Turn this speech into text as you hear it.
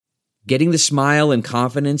Getting the smile and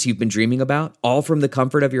confidence you've been dreaming about, all from the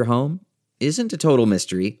comfort of your home, isn't a total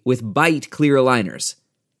mystery with Bite clear aligners.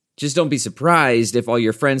 Just don't be surprised if all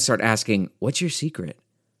your friends start asking, "What's your secret?"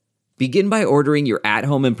 Begin by ordering your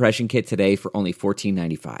at-home impression kit today for only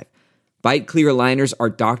 $14.95. Bite clear aligners are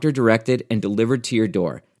doctor-directed and delivered to your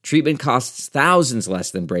door. Treatment costs thousands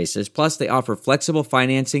less than braces, plus they offer flexible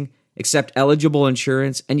financing, accept eligible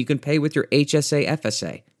insurance, and you can pay with your HSA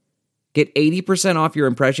FSA. Get 80% off your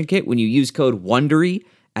impression kit when you use code WONDERY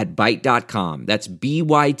at Byte.com. That's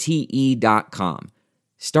BYTE.com.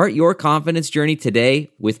 Start your confidence journey today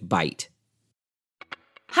with Byte.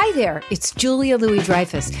 Hi there, it's Julia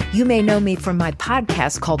Louis-Dreyfus. You may know me from my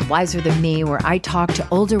podcast called Wiser Than Me, where I talk to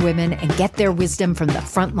older women and get their wisdom from the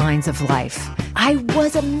front lines of life. I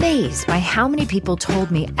was amazed by how many people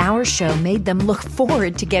told me our show made them look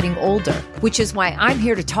forward to getting older, which is why I'm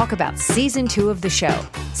here to talk about season 2 of the show.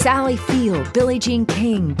 Sally Field, Billie Jean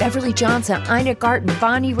King, Beverly Johnson, Ina Garten,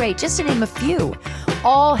 Bonnie Raitt, just to name a few.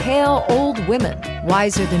 All hail old women.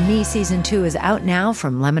 Wiser Than Me season 2 is out now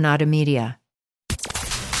from Lemonada Media.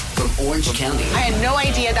 From Orange County. I had no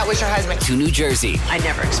idea that was your husband. To New Jersey. I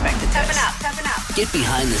never expected this. Toughen up. Get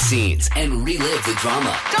behind the scenes and relive the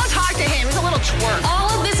drama. Don't talk to him. He's a little twerp.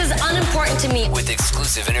 All of this is unimportant to me. With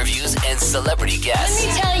exclusive interviews and celebrity guests.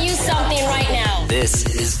 Let me tell you something right now. This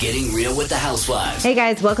is Getting Real with the Housewives. Hey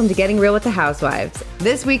guys, welcome to Getting Real with the Housewives.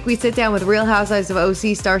 This week we sit down with Real Housewives of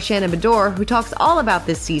OC star Shannon Beador, who talks all about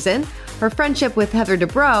this season, her friendship with Heather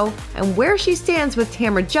Dubrow, and where she stands with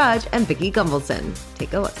Tamra Judge and Vicki Gunvalson.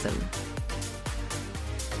 Take a listen.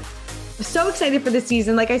 So excited for this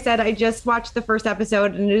season. Like I said, I just watched the first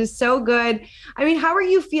episode and it is so good. I mean, how are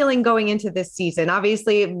you feeling going into this season?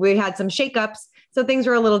 Obviously, we had some shakeups, so things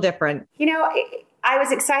were a little different. You know, I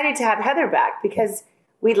was excited to have Heather back because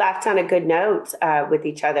we left on a good note with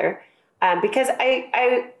each other. Because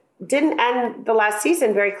I didn't end the last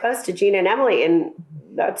season very close to Gina and Emily, and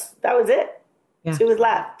that was it. Yeah. She was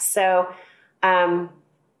left. So, you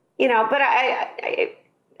know, but I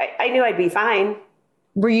knew I'd be fine.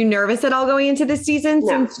 Were you nervous at all going into this season?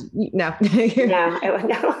 No. No, I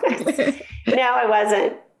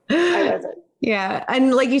wasn't. Yeah.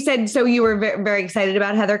 And like you said, so you were very, very excited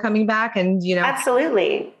about Heather coming back and, you know.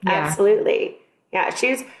 Absolutely. Yeah. Absolutely. Yeah.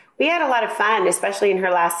 We had a lot of fun, especially in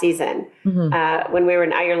her last season, when we were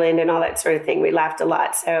in Ireland and all that sort of thing. We laughed a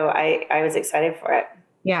lot. So I was excited for it.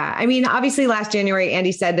 Yeah. I mean, obviously last January,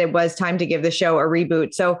 Andy said it was time to give the show a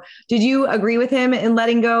reboot. So did you agree with him in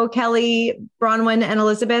letting go Kelly, Bronwyn, and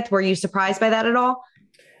Elizabeth? Were you surprised by that at all?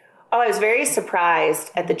 Oh, I was very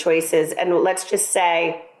surprised at the choices. And let's just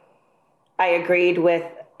say I agreed with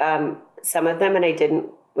some of them and I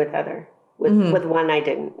didn't with other. With one I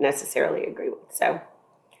didn't necessarily agree with. So,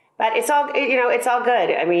 but it's all, you know, it's all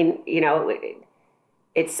good. I mean, you know,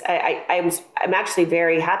 I'm actually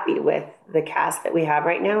very happy with the cast that we have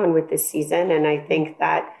right now and with this season. And I think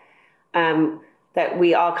that that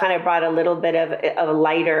we all kind of brought a little bit of a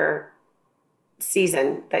lighter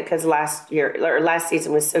season because last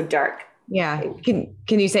season was so dark. Yeah. Can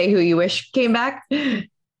you say who you wish came back? Well,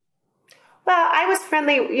 I was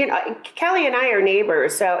friendly. You know, Kelly and I are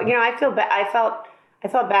neighbors, so you know, I felt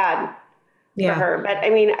bad for her. But I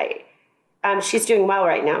mean, she's doing well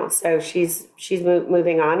right now, so she's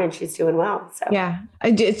moving on and she's doing well. So yeah,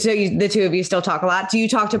 the two of you still talk a lot. Do you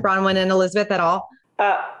talk to Bronwyn and Elizabeth at all?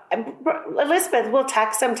 Elizabeth will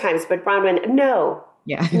text sometimes, but Bronwyn, no.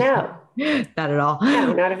 Yeah, no, not at all.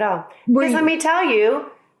 No, not at all. Because let me tell you,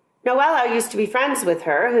 Noella used to be friends with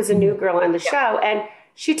her, who's a new girl on the show, and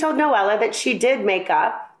she told Noella that she did make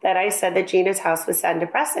up that I said that Gina's house was sad and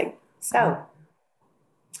depressing. So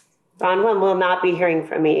Bronwyn will not be hearing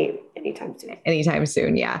from me anytime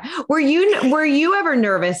soon. Yeah. Were you ever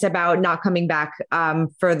nervous about not coming back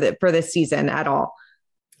for this season at all?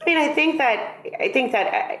 I mean, I think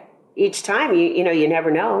that each time you know, you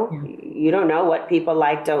never know. Yeah. You don't know what people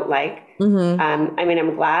don't like. Mm-hmm. I mean,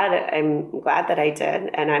 I'm glad that I did.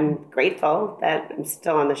 And I'm grateful that I'm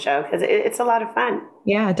still on the show because it's a lot of fun.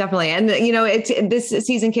 Yeah, definitely. And, you know, this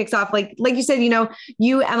season kicks off, like you said, you know,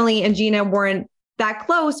 you, Emily, and Gina weren't that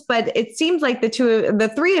close, but it seems like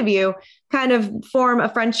the three of you kind of form a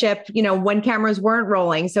friendship, you know, when cameras weren't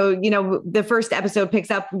rolling. So, you know, the first episode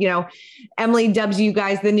picks up, you know, Emily dubs you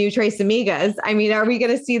guys the new Tres Amigas. I mean, are we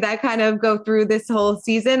going to see that kind of go through this whole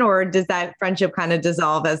season, or does that friendship kind of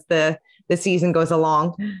dissolve as the season goes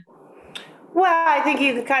along? Well, I think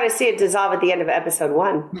you can kind of see it dissolve at the end of episode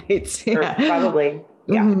 1. Yeah. Probably.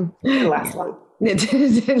 Yeah. Mm-hmm. It didn't last long. It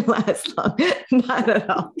didn't last long. Not at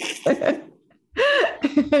all.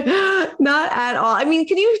 Not at all. I mean,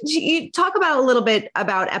 can you talk about a little bit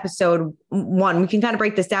about episode 1? We can kind of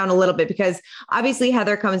break this down a little bit because obviously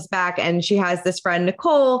Heather comes back and she has this friend,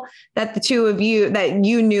 Nicole, that the two of you that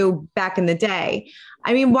you knew back in the day.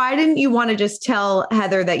 I mean, why didn't you want to just tell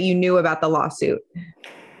Heather that you knew about the lawsuit?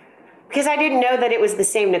 Because I didn't know that it was the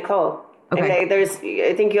same Nicole. Okay. And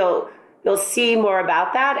I think you'll see more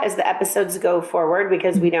about that as the episodes go forward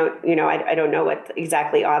because we don't, I don't know what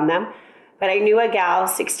exactly on them. But I knew a gal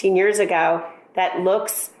 16 years ago that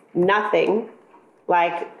looks nothing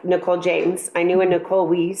like Nicole James. I knew a Nicole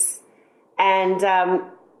Weiss. And,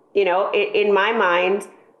 in my mind,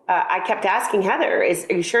 I kept asking Heather, are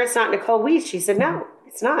you sure it's not Nicole Weiss? She said, no,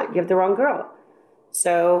 it's not. You have the wrong girl.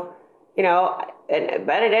 So, but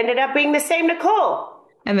it ended up being the same Nicole.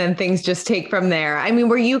 And then things just take from there. I mean,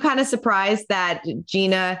 were you kind of surprised that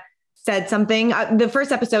Gina said something? The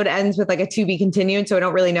first episode ends with like a to be continued, so I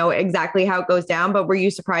don't really know exactly how it goes down, but were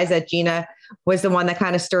you surprised that Gina was the one that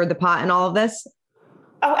kind of stirred the pot in all of this?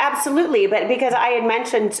 Oh, absolutely. But because I had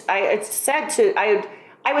mentioned, I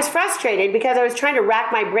was frustrated because I was trying to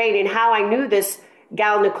rack my brain in how I knew this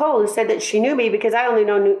gal, Nicole, who said that she knew me because I only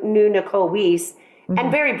knew Nicole Weiss. Mm-hmm.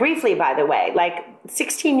 And very briefly, by the way, like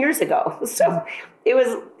 16 years ago. So it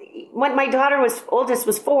was when my oldest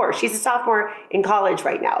was 4. She's a sophomore in college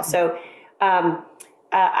right now. So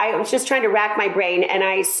I was just trying to rack my brain, and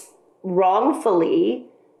I wrongfully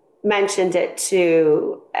mentioned it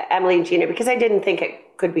to Emily and Gina because I didn't think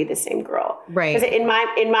it could be the same girl. Right. Because in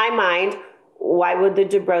my mind, why would the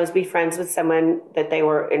Dubrows be friends with someone that they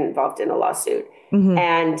were involved in a lawsuit? Mm-hmm.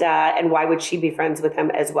 And why would she be friends with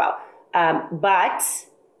him as well? But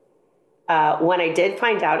when I did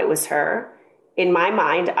find out it was her, in my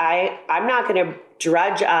mind, I'm not going to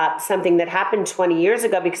drudge up something that happened 20 years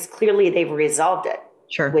ago because clearly they've resolved it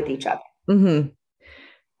with each other. Mm-hmm.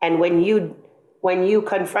 And when you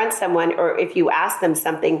confront someone or if you ask them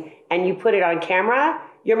something and you put it on camera,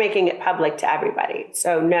 you're making it public to everybody.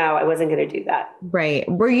 So no, I wasn't going to do that. Right.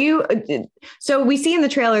 So we see in the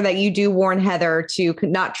trailer that you do warn Heather to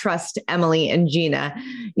not trust Emily and Gina.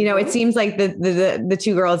 It seems like the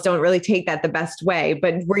two girls don't really take that the best way,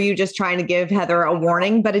 but were you just trying to give Heather a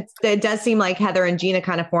warning? But it does seem like Heather and Gina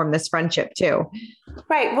kind of formed this friendship too.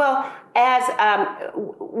 Right. Well, as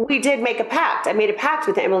we did make a pact, I made a pact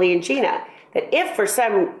with Emily and Gina that if for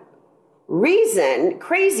some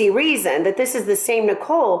crazy reason that this is the same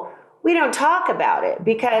Nicole, we don't talk about it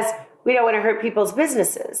because we don't want to hurt people's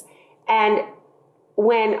businesses. And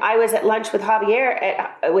when I was at lunch with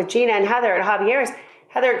with Gina and Heather at Javier's,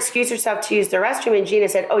 Heather excused herself to use the restroom and Gina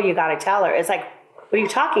said, "Oh, you got to tell her." It's like, what are you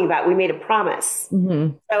talking about? We made a promise.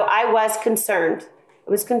 Mm-hmm. So I was concerned.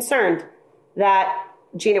 I was concerned that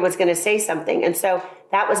Gina was going to say something. And so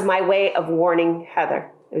that was my way of warning Heather.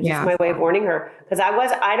 It was just my way of warning her because I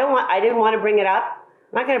didn't want to bring it up.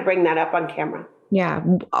 I'm not going to bring that up on camera. Yeah.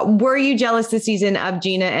 Were you jealous this season of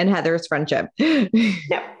Gina and Heather's friendship?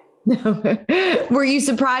 No. Were you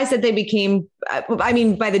surprised that they became, by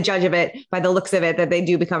the judge of it, by the looks of it, that they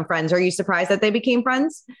do become friends? Are you surprised that they became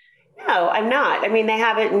friends? No, I'm not. I mean, they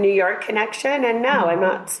have a New York connection and no, I'm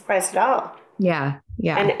not surprised at all. Yeah.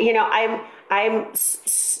 Yeah. And, I'm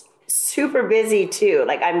super busy too.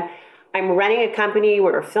 Like I'm running a company.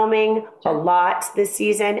 We're filming a lot this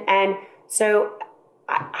season. And so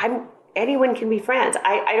anyone can be friends.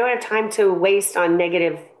 I don't have time to waste on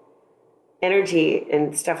negative energy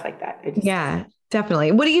and stuff like that. Yeah,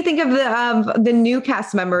 definitely. What do you think of the new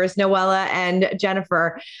cast members, Noella and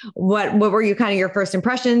Jennifer? What were your first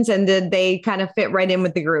impressions, and did they kind of fit right in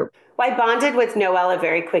with the group? Well, I bonded with Noella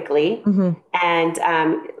very quickly. Mm-hmm. And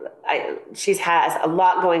she has a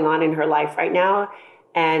lot going on in her life right now.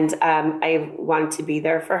 And I wanted to be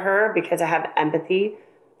there for her because I have empathy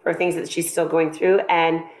for things that she's still going through.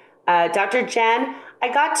 And Dr. Jen,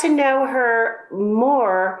 I got to know her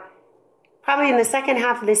more probably in the second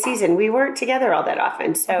half of the season. We weren't together all that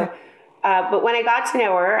often. So, but when I got to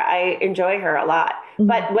know her, I enjoy her a lot. Mm-hmm.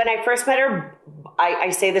 But when I first met her, I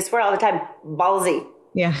say this word all the time, ballsy.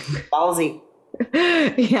 Yeah. Ballsy.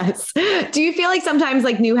 Yes. Do you feel like sometimes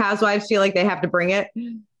like new housewives feel like they have to bring it?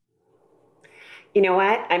 You know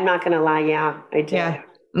what? I'm not going to lie. Yeah, I do. Yeah.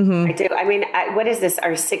 Mm-hmm. I do. I mean, what is this?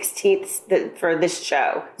 Our 16th for this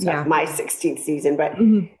show. So my 16th season. But,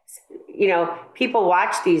 people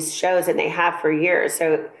watch these shows and they have for years.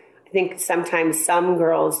 So I think sometimes some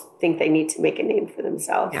girls think they need to make a name for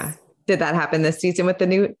themselves. Yeah. Did that happen this season with the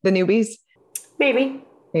newbies? Maybe.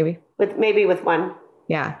 With one.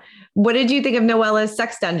 Yeah. What did you think of Noella's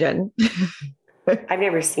sex dungeon? I've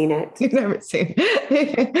never seen it. You've never seen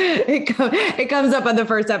it comes up on the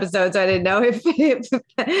first episode, so I didn't know if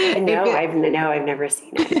I've never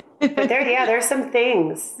seen it. But there's some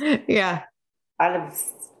things. Yeah. A lot of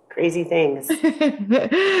crazy things.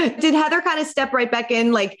 Did Heather kind of step right back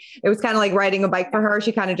in? Like it was kind of like riding a bike for her.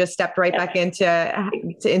 She kind of just stepped right back into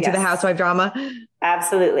the housewife drama.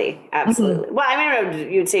 Absolutely. Well, I don't know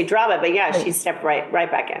if you'd say drama, but yeah, she stepped right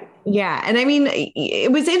back in. Yeah. And I mean,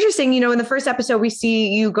 it was interesting, in the first episode, we see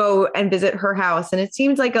you go and visit her house, and it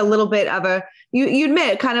seems like a little bit of you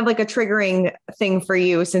admit kind of like a triggering thing for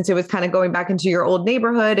you, since it was kind of going back into your old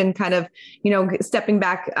neighborhood and kind of, stepping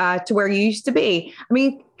back to where you used to be. I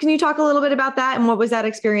mean, can you talk a little bit about that and what was that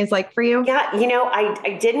experience like for you? Yeah.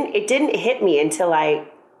 It didn't hit me until I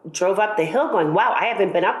drove up the hill going, wow, I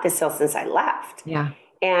haven't been up this hill since I left. Yeah.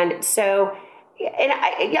 And so,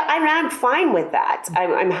 I'm fine with that.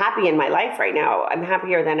 I'm happy in my life right now. I'm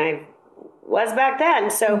happier than I was back then.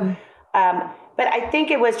 So, but I think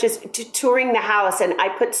it was just touring the house, and I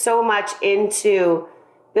put so much into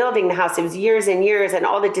building the house. It was years and years, and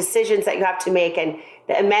all the decisions that you have to make and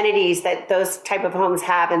the amenities that those type of homes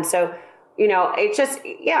have. And so, it just,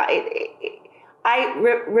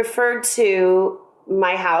 I referred to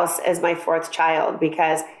my house as my fourth child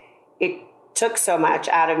because it took so much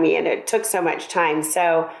out of me and it took so much time.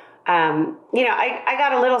 So, I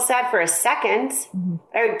got a little sad for a second. Mm-hmm.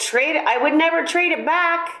 I would never trade it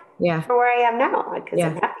back for where I am now because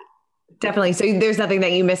I'm happy. Definitely. So there's nothing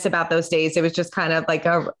that you miss about those days. It was just kind of like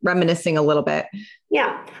reminiscing a little bit.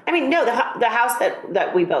 Yeah. I mean, no, the house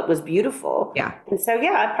that we built was beautiful. Yeah. And so,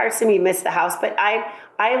 parts of me miss the house, but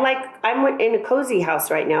I'm in a cozy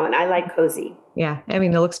house right now, and I like cozy. Yeah. I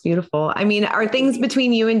mean, it looks beautiful. I mean, are things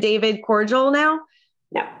between you and David cordial now?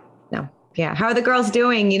 No. Yeah. How are the girls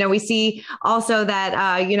doing? We see also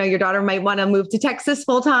that, your daughter might want to move to Texas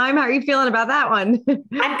full time. How are you feeling about that one?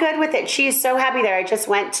 I'm good with it. She's so happy there. I just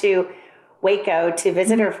went to Waco to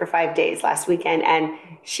visit her for 5 days last weekend, and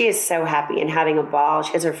she is so happy and having a ball.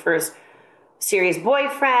 She has her first serious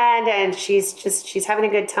boyfriend, and she's having a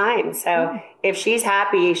good time. So if she's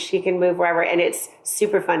happy, she can move wherever, and it's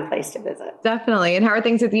super fun place to visit. Definitely. And how are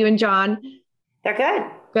things with you and John? They're good.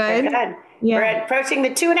 Good. They're good. Yeah. We're approaching the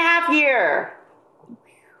 2.5 year.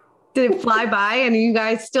 Did it fly by? And are you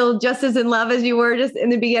guys still just as in love as you were just in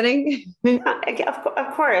the beginning?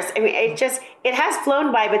 Of course. I mean, it has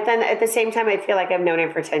flown by, but then at the same time, I feel like I've known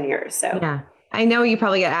him for 10 years. So yeah, I know you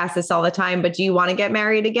probably get asked this all the time, but do you want to get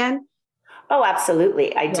married again? Oh,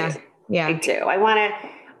 absolutely. I do. Yeah. I do. I want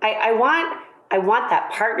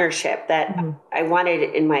that partnership that I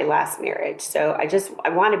wanted in my last marriage. So I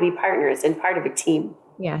want to be partners and part of a team.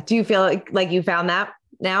 Yeah. Do you feel like you found that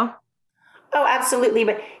now? Oh, absolutely.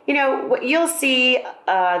 But, what you'll see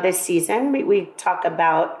this season, we talk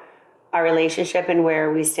about our relationship and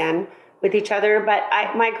where we stand with each other. But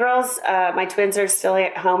my girls, my twins are still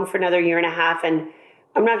at home for another 1.5 years. And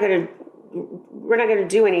we're not going to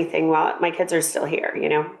do anything while my kids are still here,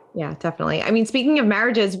 Yeah, definitely. I mean, speaking of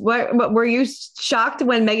marriages, what were you shocked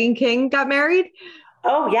when Meghan King got married?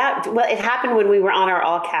 Oh, yeah. Well, it happened when we were on our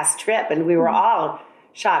all-cast trip, and we were all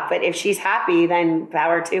shocked. But if she's happy, then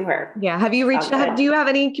power to her. Yeah. Have you reached out? Do you have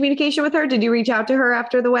any communication with her? Did you reach out to her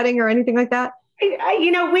after the wedding or anything like that?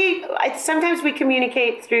 Sometimes we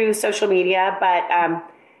communicate through social media, but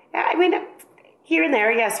I mean, here and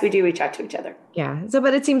there, yes, we do reach out to each other. Yeah. So,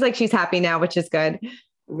 but it seems like she's happy now, which is good.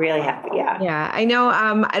 Really happy. Yeah. Yeah. I know.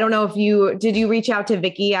 I don't know if did you reach out to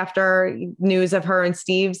Vicki after news of her and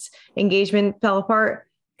Steve's engagement fell apart?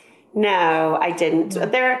 No, I didn't.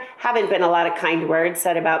 There haven't been a lot of kind words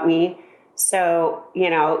said about me. So,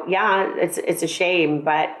 it's a shame,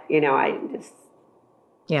 but I just.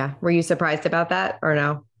 Yeah. Were you surprised about that or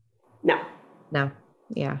no? No.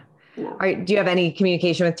 Yeah. No. Do you have any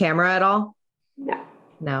communication with Tamra at all?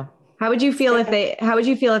 No. How would you feel if they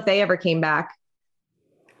ever came back?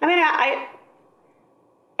 I mean, I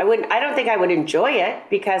don't think I would enjoy it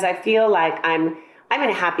because I feel like I'm in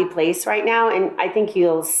a happy place right now. And I think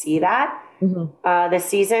you'll see that this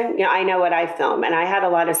season. I know what I film, and I had a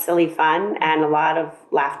lot of silly fun and a lot of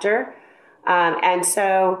laughter. And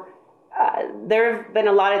so there have been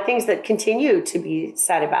a lot of things that continue to be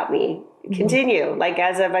said about me, like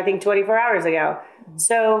as of, I think, 24 hours ago.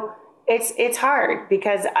 So it's hard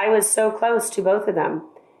because I was so close to both of them.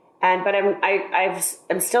 But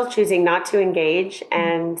I'm still choosing not to engage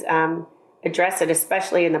and address it,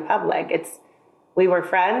 especially in the public. We were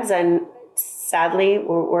friends, and sadly,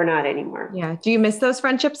 we're not anymore. Yeah. Do you miss those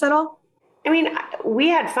friendships at all? I mean, we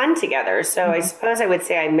had fun together, so I suppose I would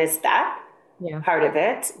say I missed that part of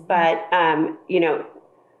it. But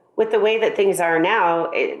with the way that things are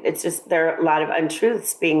now, it's just, there are a lot of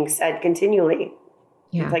untruths being said continually.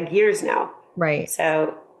 Yeah. It's like years now. Right.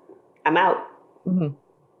 So I'm out. Mm-hmm.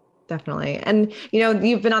 Definitely. And,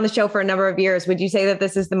 you've been on the show for a number of years. Would you say that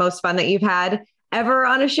this is the most fun that you've had ever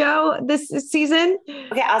on a show this season?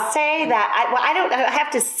 Okay, I'll say that. I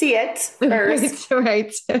have to see it first.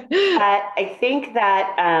 Right. But I think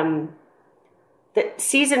that the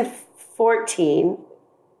season 14,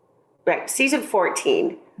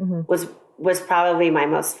 was probably my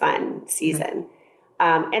most fun season.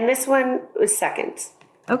 And this one was second.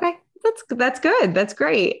 Okay. That's good. That's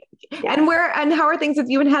great. Yeah. And how are things with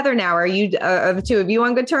you and Heather now? Are you the two of you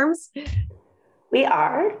on good terms? We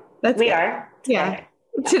are. We are. Yeah.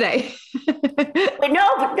 Today. But no,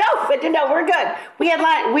 we're good. We had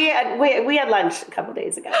lunch. We had lunch a couple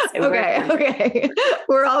days ago. So okay.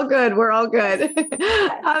 We're all good.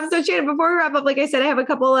 So Shannon, before we wrap up, like I said, I have a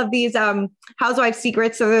couple of these housewife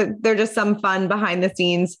secrets. So they're just some fun behind the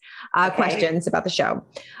scenes questions about the show.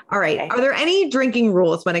 All right. Okay. Are there any drinking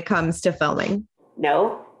rules when it comes to filming?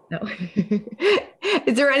 No.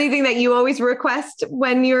 Is there anything that you always request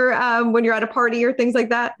when you're at a party or things like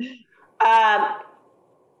that?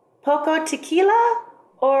 Poco tequila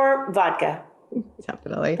or vodka.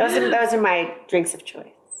 Definitely. Those are my drinks of choice.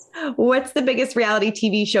 What's the biggest reality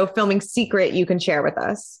TV show filming secret you can share with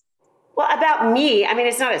us? Well, about me,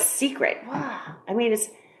 it's not a secret. It's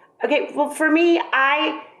okay. Well, for me,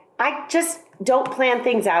 I just don't plan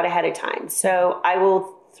things out ahead of time. So I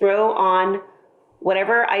will throw on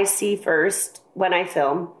whatever I see first when I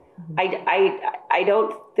film. I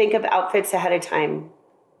don't think of outfits ahead of time,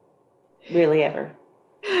 really, ever.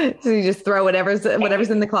 So you just throw whatever's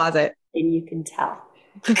in the closet. And you can tell.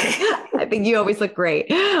 I think you always look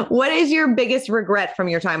great. What is your biggest regret from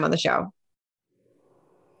your time on the show?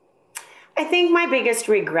 I think my biggest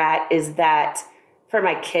regret is that, for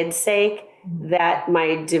my kids' sake, that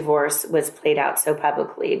my divorce was played out so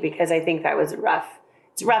publicly, because I think that was rough.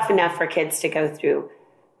 It's rough enough for kids to go through,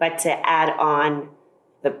 but to add on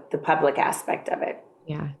the public aspect of it.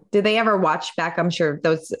 Yeah. Did they ever watch back, I'm sure,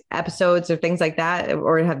 those episodes or things like that?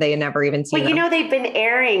 Or have they never even seen them? They've been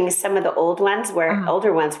airing some of the older ones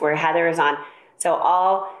where Heather is on.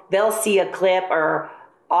 So they'll see a clip, or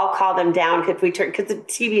I'll call them down because the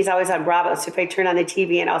TV is always on Bravo. So if I turn on the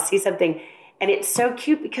TV and I'll see something, and it's so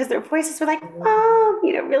cute because their voices are like, Mom,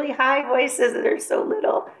 really high voices, and they're so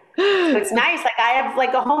little. So it's nice. Like, I have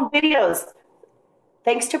a home videos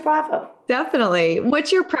thanks to Bravo. Definitely.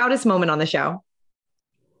 What's your proudest moment on the show?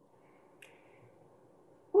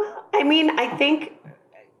 Well, I think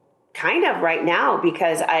kind of right now,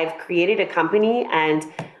 because I've created a company and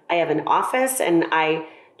I have an office, and I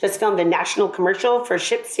just filmed a national commercial for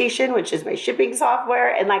ShipStation, which is my shipping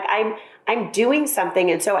software. And I'm doing something.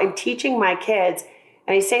 And so I'm teaching my kids,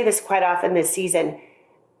 and I say this quite often this season,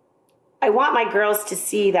 I want my girls to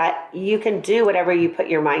see that you can do whatever you put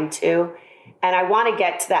your mind to. And I want to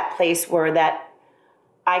get to that place where that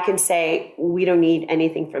I can say, we don't need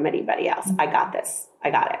anything from anybody else. I got this.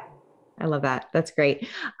 I got it. I love that. That's great.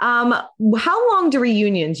 How long do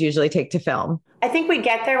reunions usually take to film? I think we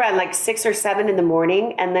get there around 6 or 7 in the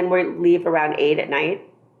morning, and then we leave around 8 at night.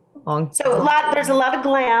 Long. So there's a lot of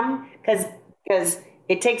glam because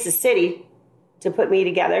it takes a city to put me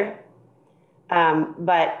together.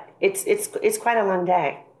 But it's quite a long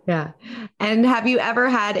day. Yeah. And have you ever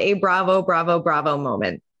had a bravo, bravo, bravo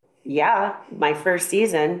moment? Yeah. My first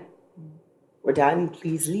season. We're done.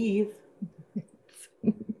 Please leave.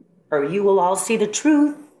 Or you will all see the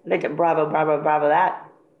truth. Bravo, bravo, bravo that.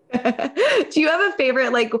 Do you have a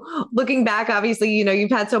favorite, looking back, obviously, you've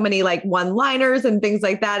had so many one-liners and things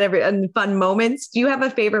like that and fun moments. Do you have a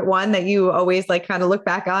favorite one that you always kind of look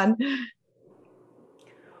back on?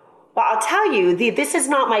 Well, I'll tell you, this is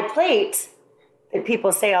not my plate that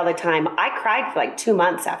people say all the time. I cried for 2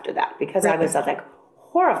 months after that because I was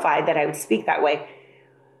horrified that I would speak that way.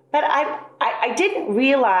 But I didn't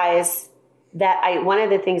realize that one of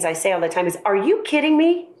the things I say all the time is, are you kidding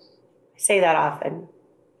me? I say that often.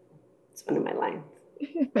 It's one of my lines.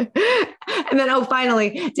 And then,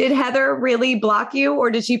 finally, did Heather really block you,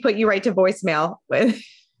 or did she put you right to voicemail? I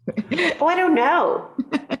don't know.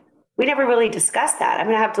 We never really discussed that. I'm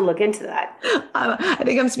going to have to look into that. I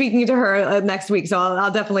think I'm speaking to her next week, so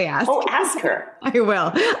I'll definitely ask. Oh, ask her. I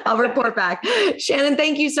will. I'll report back. Shannon,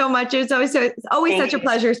 thank you so much. It's always such a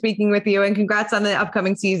pleasure speaking with you, and congrats on the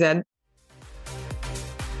upcoming season.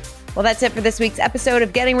 Well, that's it for this week's episode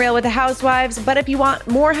of Getting Real with the Housewives. But if you want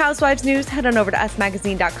more Housewives news, head on over to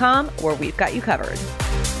usmagazine.com, where we've got you covered.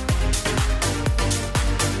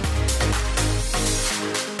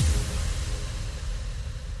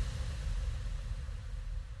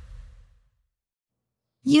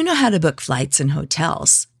 You know how to book flights and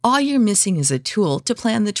hotels. All you're missing is a tool to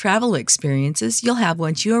plan the travel experiences you'll have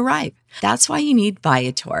once you arrive. That's why you need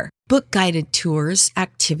Viator. Book guided tours,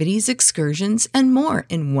 activities, excursions, and more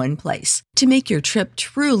in one place to make your trip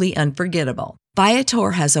truly unforgettable.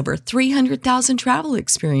 Viator has over 300,000 travel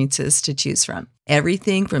experiences to choose from.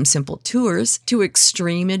 Everything from simple tours to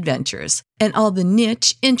extreme adventures and all the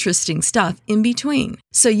niche, interesting stuff in between.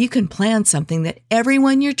 So you can plan something that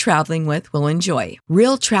everyone you're traveling with will enjoy.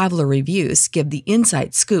 Real traveler reviews give the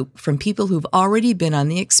inside scoop from people who've already been on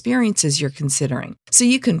the experiences you're considering. So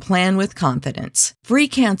you can plan with confidence. Free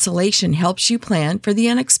cancellation helps you plan for the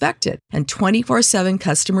unexpected. And 24/7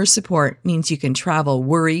 customer support means you can travel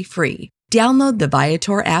worry-free. Download the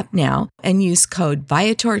Viator app now and use code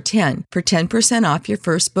Viator10 for 10% off your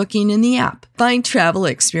first booking in the app. Find travel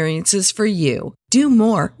experiences for you. Do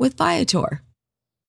more with Viator.